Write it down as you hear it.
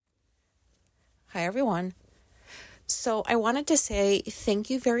Hi, everyone. So I wanted to say thank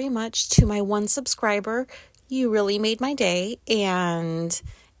you very much to my one subscriber. You really made my day, and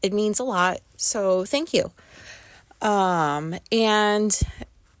it means a lot. So thank you. And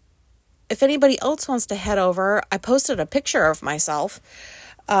if anybody else wants to head over, I posted a picture of myself.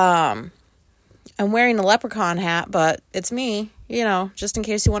 I'm wearing a leprechaun hat, but it's me, just in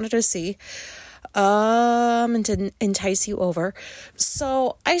case you wanted to see. And to entice you over.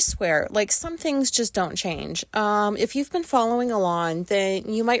 So I swear, some things just don't change. If you've been following along,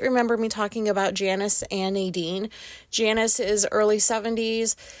 then you might remember me talking about Janice and Nadine. Janice is early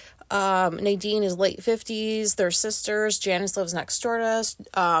 70s. Nadine is late 50s. They're sisters. Janice lives next door to us.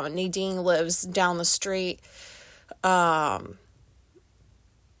 Nadine lives down the street.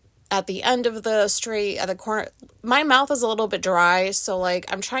 At the end of the street, at the corner. My mouth is a little bit dry, so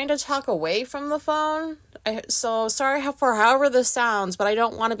I'm trying to talk away from the phone. So sorry for however this sounds, but I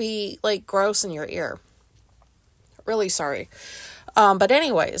don't want to be gross in your ear. Really sorry. But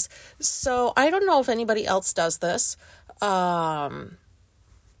anyways, so I don't know if anybody else does this. But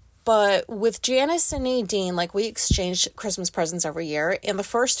with Janice and Nadine, we exchanged Christmas presents every year. In the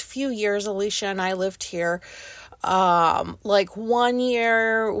first few years, Alicia and I lived here. 1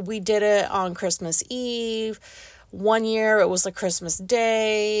 year we did it on Christmas Eve. 1 year it was Christmas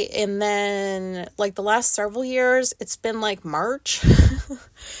Day. And then the last several years it's been March.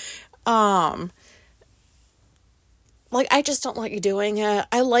 I just don't like doing it.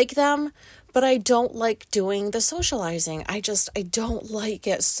 I like them, but I don't like doing the socializing. I don't like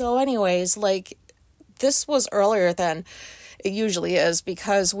it. So anyways, this was earlier than it usually is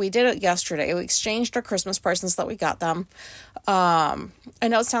because we did it yesterday. We exchanged our Christmas presents that we got them. I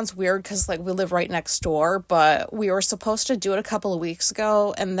know it sounds weird because we live right next door, but we were supposed to do it a couple of weeks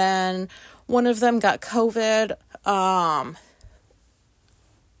ago, and then one of them got COVID. And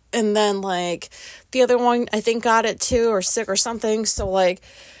then the other one I think got it too, or sick or something. So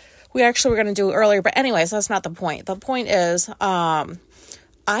we actually were going to do it earlier, but anyways, that's not the point. The point is,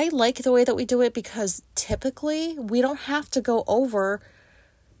 I like the way that we do it because typically we don't have to go over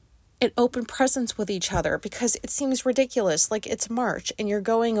and open presents with each other because it seems ridiculous. It's March and you're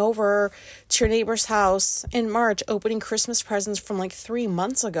going over to your neighbor's house in March opening Christmas presents from 3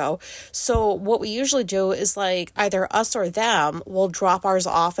 months ago. So what we usually do is either us or them will drop ours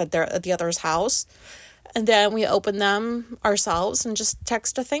off at the other's house, and then we open them ourselves and just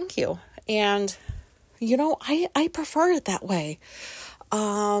text a thank you. And I prefer it that way.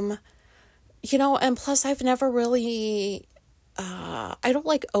 And plus I've never really, I don't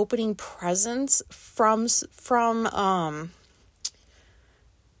like opening presents from, I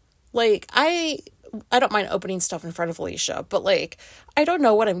don't mind opening stuff in front of Alicia, but I don't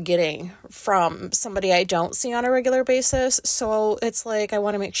know what I'm getting from somebody I don't see on a regular basis. So it's I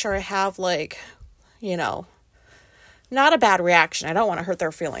want to make sure I have not a bad reaction. I don't want to hurt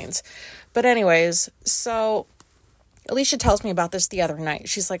their feelings. But anyways, so Alicia tells me about this the other night.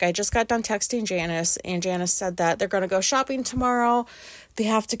 She's I just got done texting Janice, and Janice said that they're going to go shopping tomorrow. They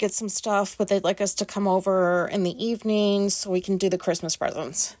have to get some stuff, but they'd like us to come over in the evening so we can do the Christmas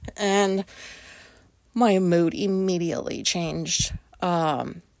presents. And my mood immediately changed.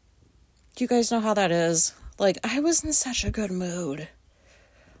 Do you guys know how that is? I was in such a good mood.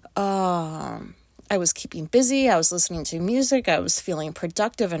 I was keeping busy. I was listening to music. I was feeling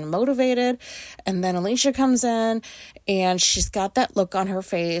productive and motivated. And then Alicia comes in and she's got that look on her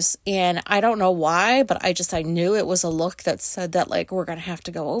face. And I don't know why, but I knew it was a look that said that we're going to have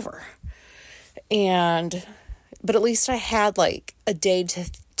to go over. But at least I had a day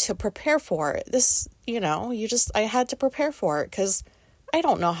to prepare for it. This, I had to prepare for it because I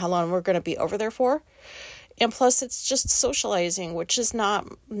don't know how long we're going to be over there for. And plus, it's just socializing, which is not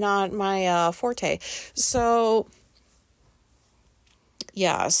my forte. So,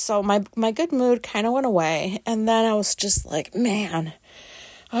 yeah. So my good mood kind of went away, and then I was just man,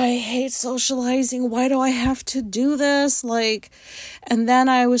 I hate socializing. Why do I have to do this? And then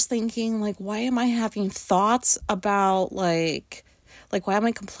I was thinking, why am I having thoughts about why am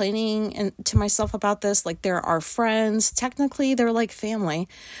I complaining to myself about this? They're our friends. Technically, they're family.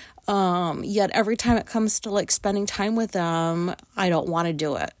 Yet every time it comes to spending time with them, I don't want to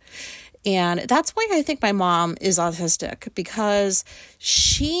do it. And that's why I think my mom is autistic, because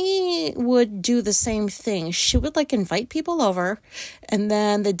she would do the same thing. She would invite people over, and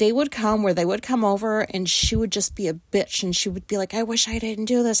then the day would come where they would come over and she would just be a bitch, and she would be I wish I didn't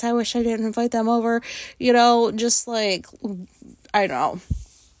do this. I wish I didn't invite them over. Just I don't know,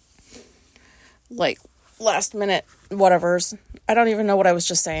 last minute whatevers. I don't even know what I was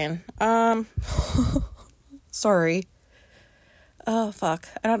just saying. Sorry. Oh, fuck.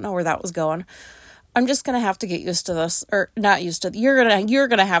 I don't know where that was going. I'm just going to have to get used to this, or not used to, you're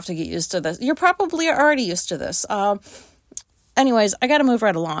going to have to get used to this. You're probably already used to this. Anyways, I got to move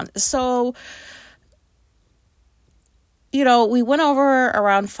right along. So, we went over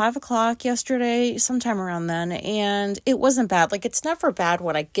around 5:00 yesterday, sometime around then, and it wasn't bad. Like, it's never bad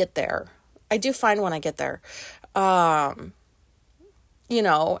when I get there. I do find when I get there.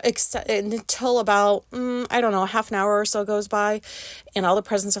 Except until about, I don't know, half an hour or so goes by, and all the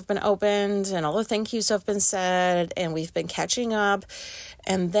presents have been opened, and all the thank yous have been said, and we've been catching up,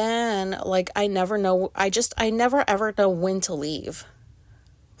 and then, like, I never ever know when to leave.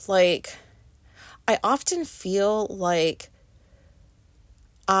 Like, I often feel like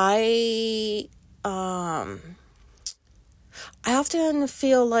I often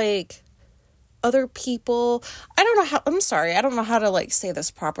feel like other people, I don't know how to, like, say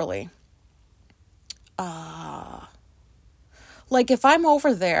this properly. Like, if I'm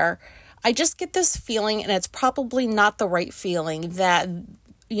over there, I just get this feeling, and it's probably not the right feeling, that,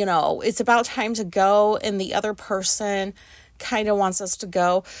 it's about time to go, and the other person kind of wants us to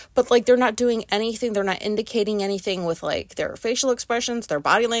go, but, like, they're not doing anything, they're not indicating anything with, like, their facial expressions, their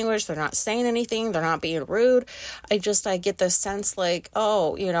body language, they're not saying anything, they're not being rude. I get this sense, like,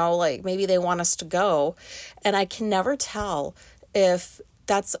 oh, like, maybe they want us to go, and I can never tell if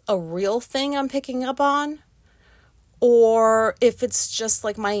that's a real thing I'm picking up on, or if it's just,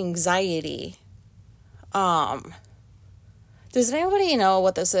 like, my anxiety. Does anybody know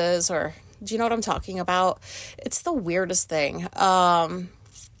what this is, or do you know what I'm talking about? It's the weirdest thing. And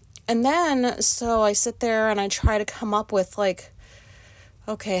then, so I sit there and I try to come up with, like,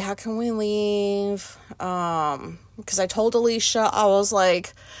 okay, how can we leave? Because I told Alicia, I was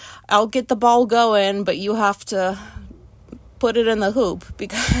like, I'll get the ball going, but you have to put it in the hoop,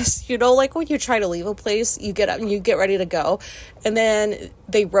 because, like, when you try to leave a place, you get up and you get ready to go, and then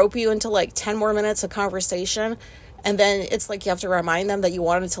they rope you into, like, 10 more minutes of conversation. And then it's like you have to remind them that you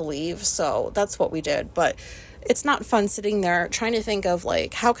wanted to leave. So that's what we did. But it's not fun sitting there trying to think of,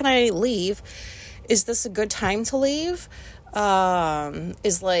 like, how can I leave? Is this a good time to leave?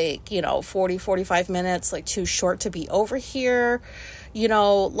 Is, like, 40, 45 minutes, like, too short to be over here?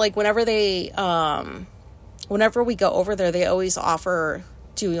 Like, whenever we go over there, they always offer,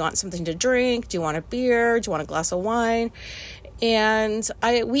 do you want something to drink? Do you want a beer? Do you want a glass of wine? And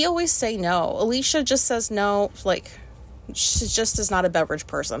we always say no. Alicia just says no. Like, she just is not a beverage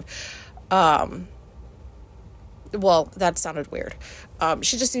person. Well, that sounded weird.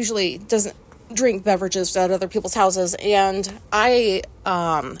 She just usually doesn't drink beverages at other people's houses. And I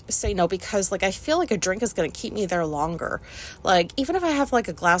say no because, like, I feel like a drink is going to keep me there longer. Like, even if I have, like,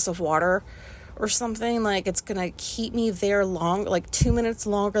 a glass of water or something, like, it's gonna keep me there like 2 minutes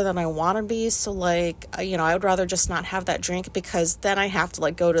longer than I want to be. So, like, I would rather just not have that drink, because then I have to,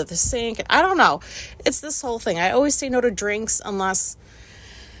 like, go to the sink. I don't know, it's this whole thing. I always say no to drinks unless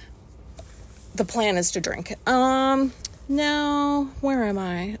the plan is to drink. Now, where am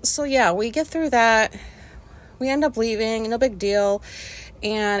I? So yeah, we get through that, we end up leaving, no big deal.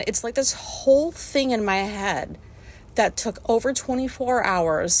 And it's like this whole thing in my head that took over 24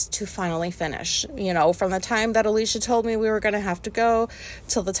 hours to finally finish. From the time that Alicia told me we were going to have to go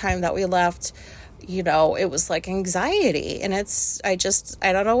till the time that we left, it was like anxiety. And I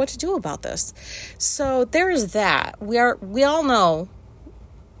don't know what to do about this. So there's that. We all know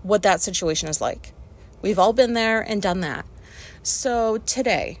what that situation is like. We've all been there and done that. So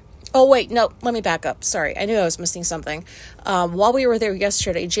today, oh, wait, no, let me back up. Sorry, I knew I was missing something. While we were there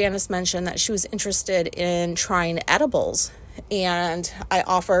yesterday, Janice mentioned that she was interested in trying edibles, and I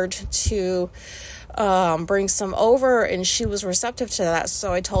offered to bring some over, and she was receptive to that.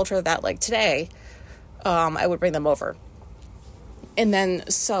 So I told her that, like, today, I would bring them over. And then,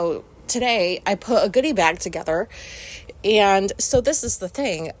 so today, I put a goodie bag together. And so this is the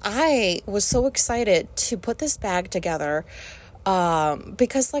thing. I was so excited to put this bag together,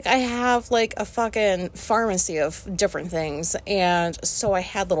 because, like, I have, like, a fucking pharmacy of different things, and so I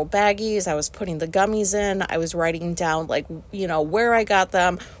had little baggies, I was putting the gummies in, I was writing down, like, where I got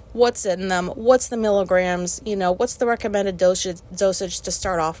them, what's in them, what's the milligrams, what's the recommended dosage to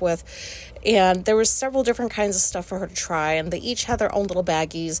start off with, and there was several different kinds of stuff for her to try, and they each had their own little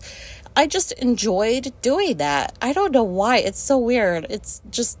baggies. I just enjoyed doing that. I don't know why, it's so weird. It's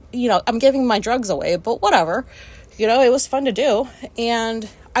just, I'm giving my drugs away, but whatever. It was fun to do. And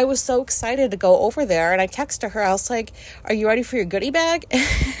I was so excited to go over there, and I texted her. I was like, are you ready for your goodie bag?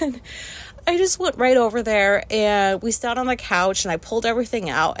 And I just went right over there, and we sat on the couch, and I pulled everything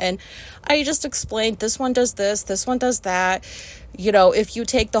out, and I just explained, this one does this one does that. You know, if you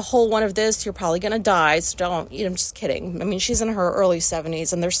take the whole one of this, you're probably going to die, so don't, I'm just kidding. I mean, she's in her early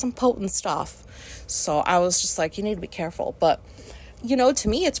 70s, and there's some potent stuff. So I was just like, you need to be careful. But, you know, to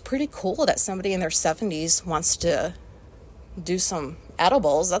me, it's pretty cool that somebody in their 70s wants to do some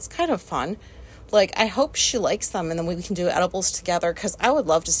edibles. That's kind of fun. Like, I hope she likes them, and then we can do edibles together, because I would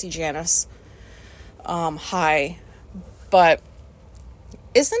love to see Janice high. But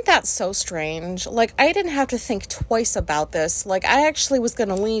isn't that so strange? Like, I didn't have to think twice about this. Like, I actually was going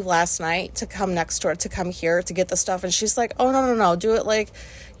to leave last night to come next door, to come here to get the stuff, and she's like, oh, no, do it, like,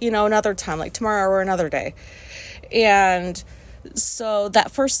 you know, another time, like tomorrow or another day. And so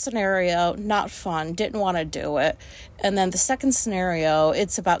that first scenario, not fun, didn't want to do it. And then the second scenario,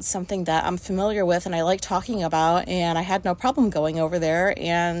 it's about something that I'm familiar with and I like talking about, and I had no problem going over there.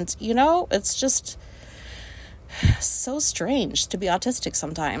 And, you know, it's just so strange to be autistic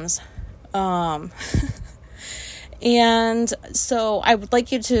sometimes. And so I would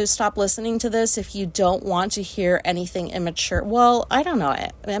like you to stop listening to this if you don't want to hear anything immature. Well, I don't know.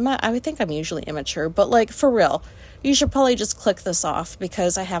 I think I'm usually immature, but like, for real, you should probably just click this off,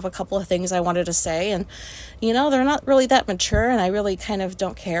 because I have a couple of things I wanted to say, and, you know, they're not really that mature, and I really kind of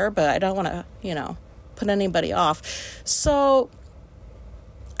don't care, but I don't want to, you know, put anybody off. So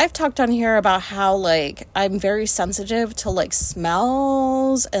I've talked on here about how, like, I'm very sensitive to, like,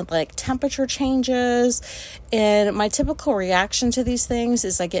 smells and, like, temperature changes, and my typical reaction to these things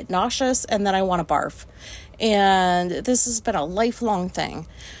is I get nauseous and then I want to barf, and this has been a lifelong thing.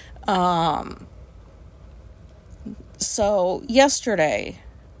 So yesterday,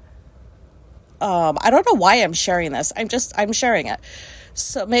 I don't know why I'm sharing this. I'm sharing it.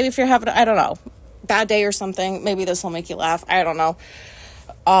 So maybe if you're having, I don't know, bad day or something, maybe this will make you laugh. I don't know.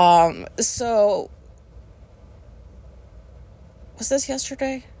 So was this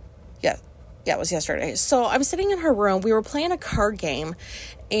yesterday? Yeah, it was yesterday. So I'm sitting in her room. We were playing a card game,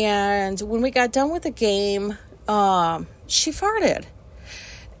 and when we got done with the game, she farted.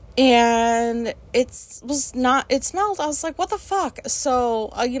 And it smelled, I was like, what the fuck?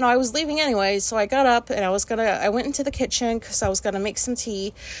 So, you know, I was leaving anyway, so I got up and I went into the kitchen because I was going to make some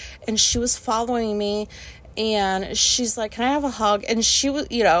tea, and she was following me, and she's like, can I have a hug? And she was,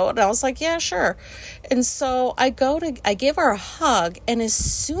 you know, and I was like, yeah, sure. And so I give her a hug, and as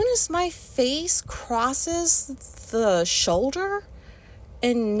soon as my face crosses the shoulder,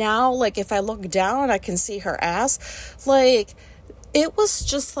 and now, like, if I look down, I can see her ass, like, it was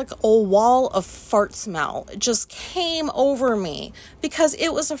just like a wall of fart smell. It just came over me because it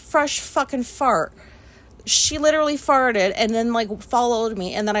was a fresh fucking fart. She literally farted and then, like, followed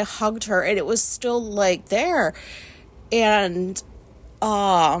me, and then I hugged her, and it was still, like, there. And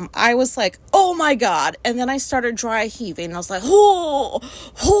I was like, oh my God. And then I started dry heaving. I was like, oh.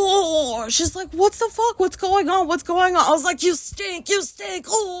 She's like, what's the fuck? What's going on? I was like, you stink.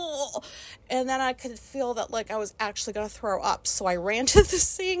 Oh. And then I could feel that, like, I was actually going to throw up. So I ran to the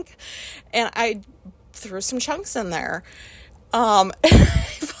sink and I threw some chunks in there. And I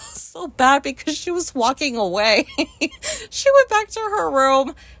felt so bad because she was walking away. She went back to her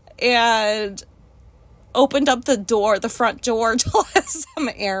room and opened up the front door to let some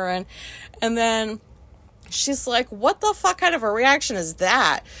air in. And then she's like, what the fuck kind of a reaction is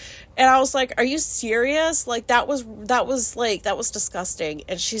that? And I was like, are you serious? Like, that was disgusting.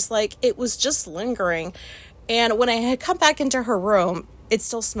 And she's like, it was just lingering. And when I had come back into her room, it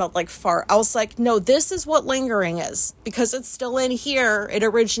still smelled like fart. I was like, no, this is what lingering is, because it's still in here. It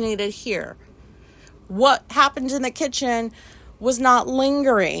originated here. What happened in the kitchen was not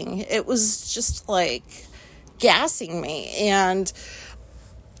lingering. It was just, like, gassing me. And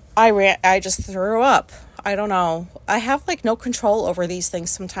I just threw up. I don't know. I have, like, no control over these things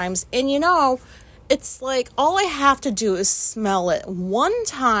sometimes. And, you know, it's like all I have to do is smell it one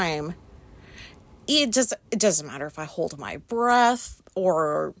time. It doesn't matter if I hold my breath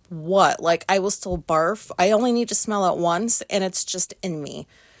or what. Like, I will still barf. I only need to smell it once, and it's just in me.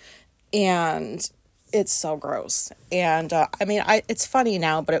 And it's so gross. And, I mean, it's funny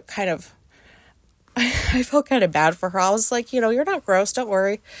now, but it kind of, I felt kind of bad for her. I was like, you know, you're not gross. Don't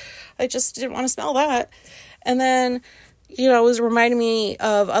worry. I just didn't want to smell that. And then, you know, it was reminding me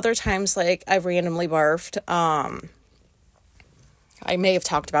of other times, like, I've randomly barfed. I may have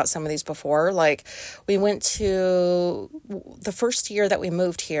talked about some of these before. Like, we went to the first year that we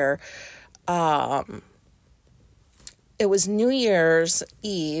moved here. It it was New Year's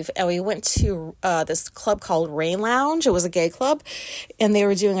Eve, and we went to this club called Rain Lounge. It was a gay club, and they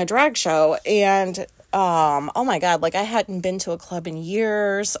were doing a drag show, and oh my God, like I hadn't been to a club in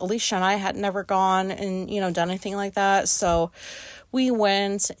years. Alicia and I had never gone and, done anything like that. So we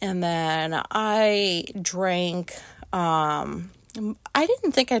went, and then I drank, I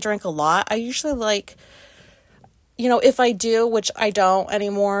didn't think I drank a lot. I usually like, if I do, which I don't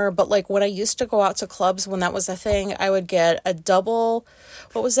anymore, but like when I used to go out to clubs, when that was a thing, I would get a Diet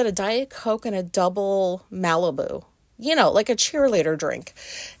Coke and a double Malibu, like a cheerleader drink.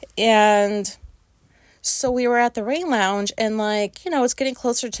 And so we were at the Rain Lounge, and like, it's getting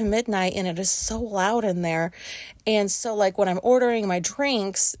closer to midnight, and it is so loud in there. And so like when I'm ordering my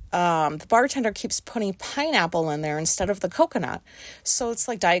drinks, the bartender keeps putting pineapple in there instead of the coconut. So it's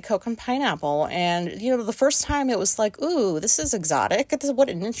like Diet Coke and pineapple. And, the first time it was like, ooh, this is exotic. What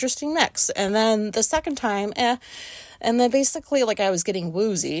an interesting mix. And then the second time, And then basically like I was getting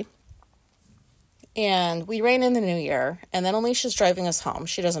woozy. And we ran in the new year, and then Alicia's driving us home.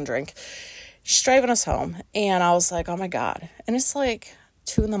 She doesn't drink. She's driving us home, and I was like, oh my God. And it's like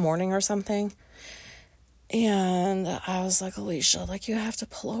 2 a.m. or something. And I was like, Alicia, like, you have to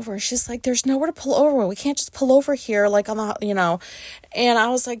pull over. She's like, there's nowhere to pull over. We can't just pull over here, like, on the, And I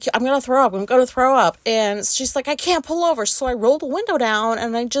was like, I'm going to throw up. And she's like, I can't pull over. So I rolled the window down,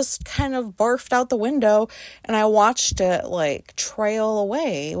 and I just kind of barfed out the window, and I watched it, like, trail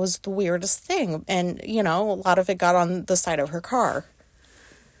away. It was the weirdest thing. And, a lot of it got on the side of her car.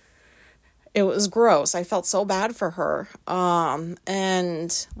 It was gross. I felt so bad for her.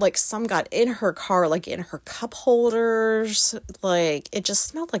 And like some got in her car, like in her cup holders, like it just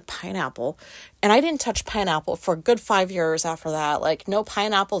smelled like pineapple. And I didn't touch pineapple for a good 5 years after that. Like no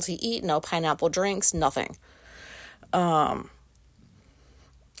pineapple to eat, no pineapple drinks, nothing. But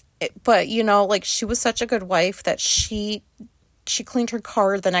like she was such a good wife that she cleaned her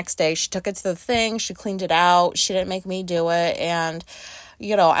car the next day. She took it to the thing. She cleaned it out. She didn't make me do it. And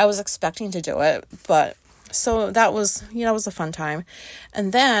I was expecting to do it, but so that was, it was a fun time.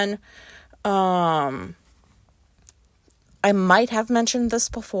 And then, I might have mentioned this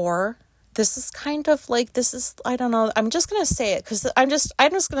before. This is kind of like, I don't know. I'm just going to say it because I'm just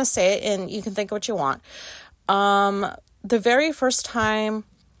going to say it and you can think what you want. The very first time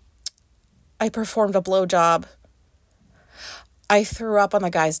I performed a blowjob, I threw up on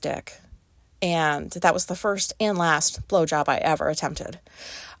the guy's dick. And that was the first and last blowjob I ever attempted.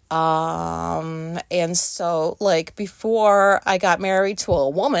 And so, like, before I got married to a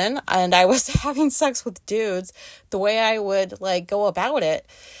woman and I was having sex with dudes, the way I would, like, go about it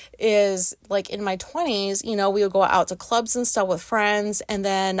is, like, in my 20s, we would go out to clubs and stuff with friends, and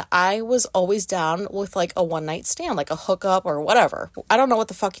then I was always down with, like, a one-night stand, like a hookup or whatever. I don't know what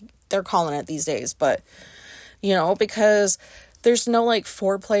the fuck they're calling it these days, but, because there's no, like,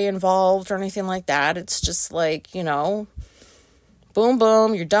 foreplay involved or anything like that. It's just, like, boom,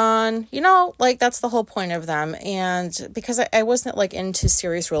 boom, you're done. Like, that's the whole point of them. And because I wasn't, like, into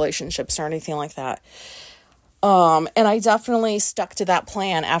serious relationships or anything like that. And I definitely stuck to that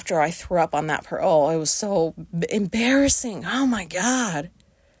plan after I threw up on that it was so embarrassing. Oh, my God.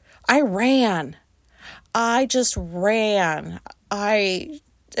 I ran. I just ran.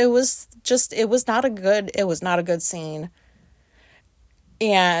 It was not a good scene.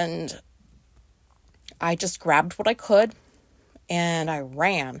 And I just grabbed what I could and I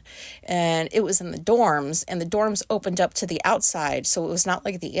ran. And it was in the dorms, and the dorms opened up to the outside. So it was not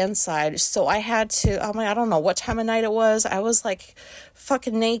like the inside. So I had to, I don't know what time of night it was. I was like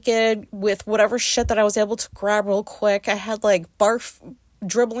fucking naked with whatever shit that I was able to grab real quick. I had like barf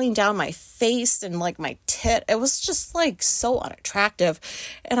dribbling down my face and like my tit. It was just like so unattractive.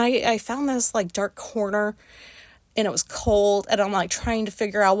 And I found this like dark corner, and it was cold, and I'm like trying to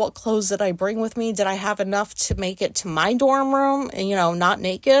figure out what clothes did I bring with me. Did I have enough to make it to my dorm room and, not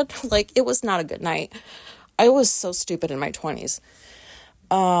naked? Like, it was not a good night. I was so stupid in my 20s.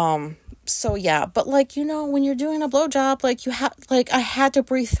 So yeah, but like, when you're doing a blowjob, like I had to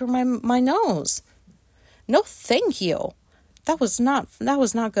breathe through my nose. No, thank you. That was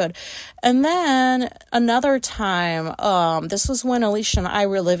not good. And then another time, this was when Alicia and I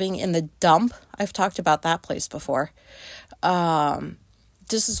were living in the dump. I've talked about that place before.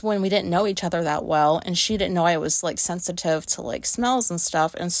 This is when we didn't know each other that well, and she didn't know I was like sensitive to like smells and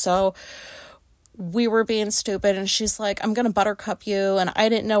stuff. And so we were being stupid, and she's like, I'm going to buttercup you. And I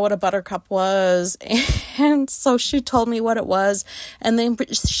didn't know what a buttercup was. And so she told me what it was, and then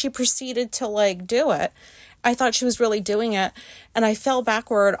she proceeded to like do it. I thought she was really doing it, and I fell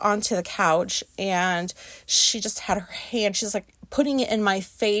backward onto the couch, and she just had her hand, she's like putting it in my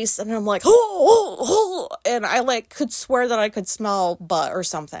face, and I'm like, oh, and I like could swear that I could smell butt or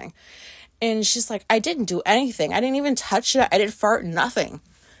something. And she's like, I didn't do anything. I didn't even touch it. I didn't fart, nothing.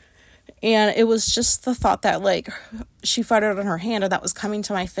 And it was just the thought that, like, she farted on her hand and that was coming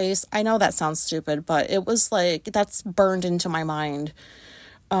to my face. I know that sounds stupid, but it was like, that's burned into my mind.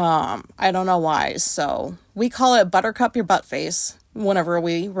 I don't know why. So we call it Buttercup Your Butt Face whenever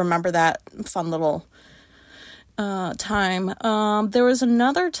we remember that fun little time. There was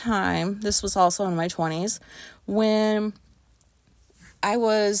another time, this was also in my 20s, when it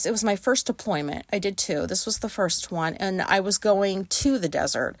was my first deployment. I did 2. This was the first one, and I was going to the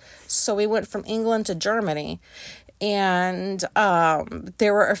desert. So we went from England to Germany, and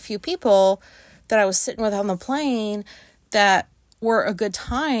there were a few people that I was sitting with on the plane that were a good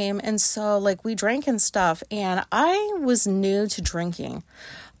time, and so like we drank and stuff, and I was new to drinking.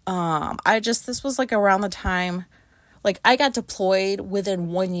 This was like around the time, like I got deployed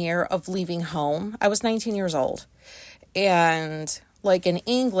within 1 year of leaving home. I was 19 years old, and like in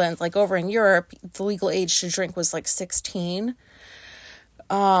England, like over in Europe, the legal age to drink was like 16.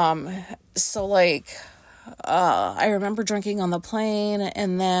 So like, I remember drinking on the plane,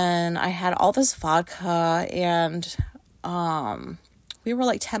 and then I had all this vodka, and, we were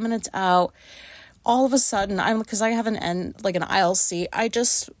like 10 minutes out. All of a sudden, because I have an aisle seat, I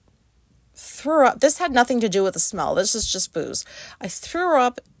just threw up. This had nothing to do with the smell. This is just booze. I threw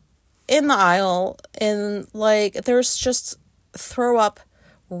up in the aisle, and like, there's just throw up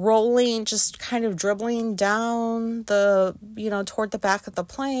rolling, just kind of dribbling down toward the back of the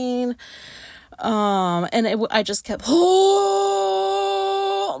plane. I just kept,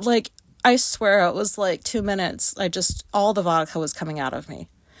 like, I swear it was like 2 minutes. All the vodka was coming out of me.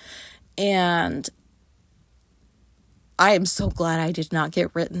 And I am so glad I did not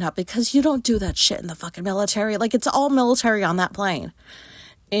get written up, because you don't do that shit in the fucking military. Like, it's all military on that plane.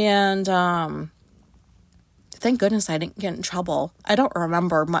 And, thank goodness I didn't get in trouble. I don't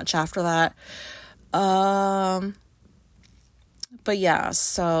remember much after that. But yeah,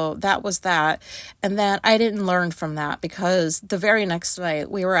 so that was that. And then I didn't learn from that, because the very next night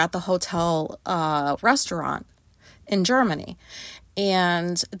we were at the hotel restaurant in Germany.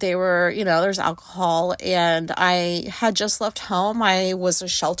 And they were, there's alcohol, and I had just left home. I was a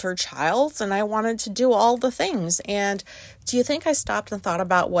sheltered child, and I wanted to do all the things. And do you think I stopped and thought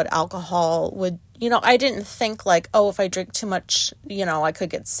about what alcohol would, I didn't think like, oh, if I drink too much, I could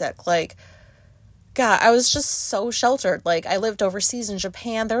get sick. Like, God, I was just so sheltered. Like, I lived overseas in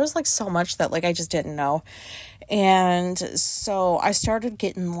Japan. There was like so much that like I just didn't know. And so I started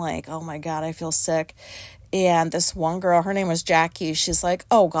getting like, oh my God, I feel sick. And this one girl, her name was Jackie, she's like,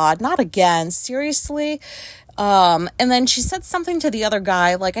 oh God, not again, seriously? And then she said something to the other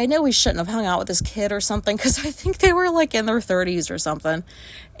guy, like, I know we shouldn't have hung out with this kid or something, because I think they were like in their 30s or something.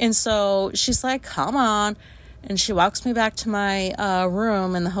 And so she's like, come on. And she walks me back to my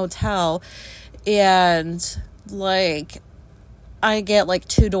room in the hotel, and like, I get like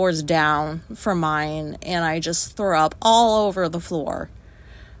 2 doors down from mine, and I just throw up all over the floor.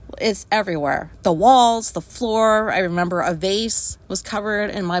 It's everywhere. The walls, the floor. I remember a vase was covered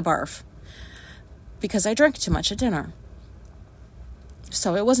in my barf, because I drank too much at dinner.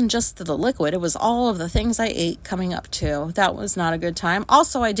 So it wasn't just the liquid, it was all of the things I ate coming up to. That was not a good time.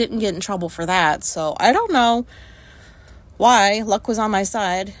 Also, I didn't get in trouble for that, so I don't know why. Luck was on my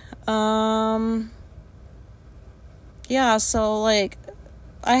side. Yeah, so like,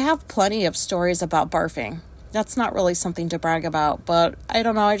 I have plenty of stories about barfing. That's not really something to brag about, but I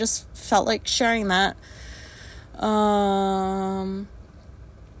don't know, I just felt like sharing that. And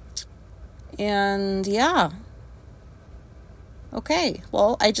yeah. Okay,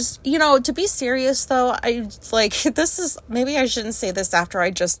 well, I just, to be serious though, maybe I shouldn't say this after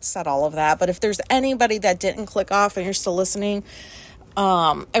I just said all of that, but if there's anybody that didn't click off and you're still listening,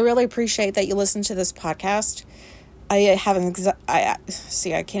 I really appreciate that you listen to this podcast. I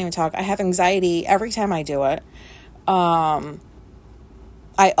can't even talk. I have anxiety every time I do it. I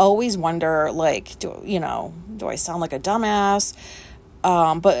always wonder, like, do I sound like a dumbass?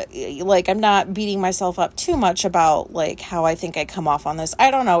 But like, I'm not beating myself up too much about like how I think I come off on this.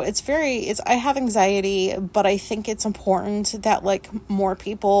 I don't know. I have anxiety, but I think it's important that like more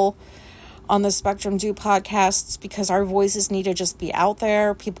people on the spectrum do podcasts, because our voices need to just be out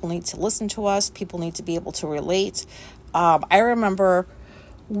there. People need to listen to us. People need to be able to relate. I remember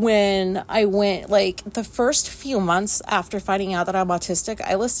when I went, like, the first few months after finding out that I'm autistic,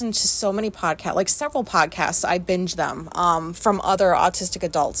 I listened to so many podcasts, like several podcasts. I binged them from other autistic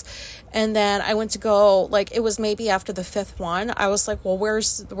adults. And then I went to go, like, it was maybe after the 5th one, I was like, well,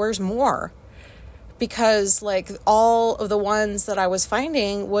 where's more? because like all of the ones that I was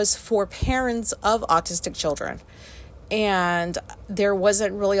finding was for parents of autistic children. And there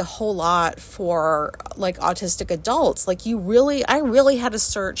wasn't really a whole lot for like autistic adults. Like I really had to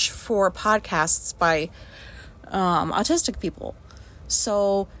search for podcasts by autistic people.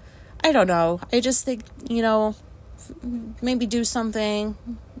 So I don't know. I just think, maybe do something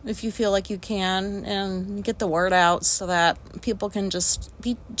if you feel like you can and get the word out so that people can just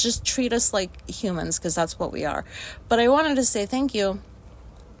treat us like humans, because that's what we are. But I wanted to say thank you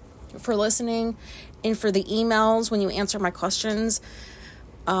for listening and for the emails when you answer my questions,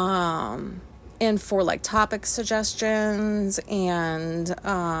 and for like topic suggestions, and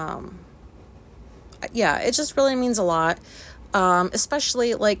it just really means a lot.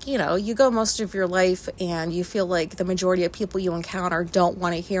 Especially like, you go most of your life and you feel like the majority of people you encounter don't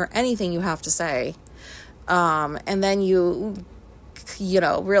want to hear anything you have to say. And then you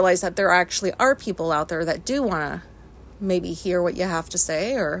realize that there actually are people out there that do want to maybe hear what you have to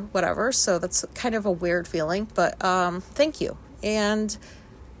say or whatever. So that's kind of a weird feeling, but, thank you. And,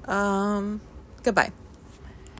 goodbye.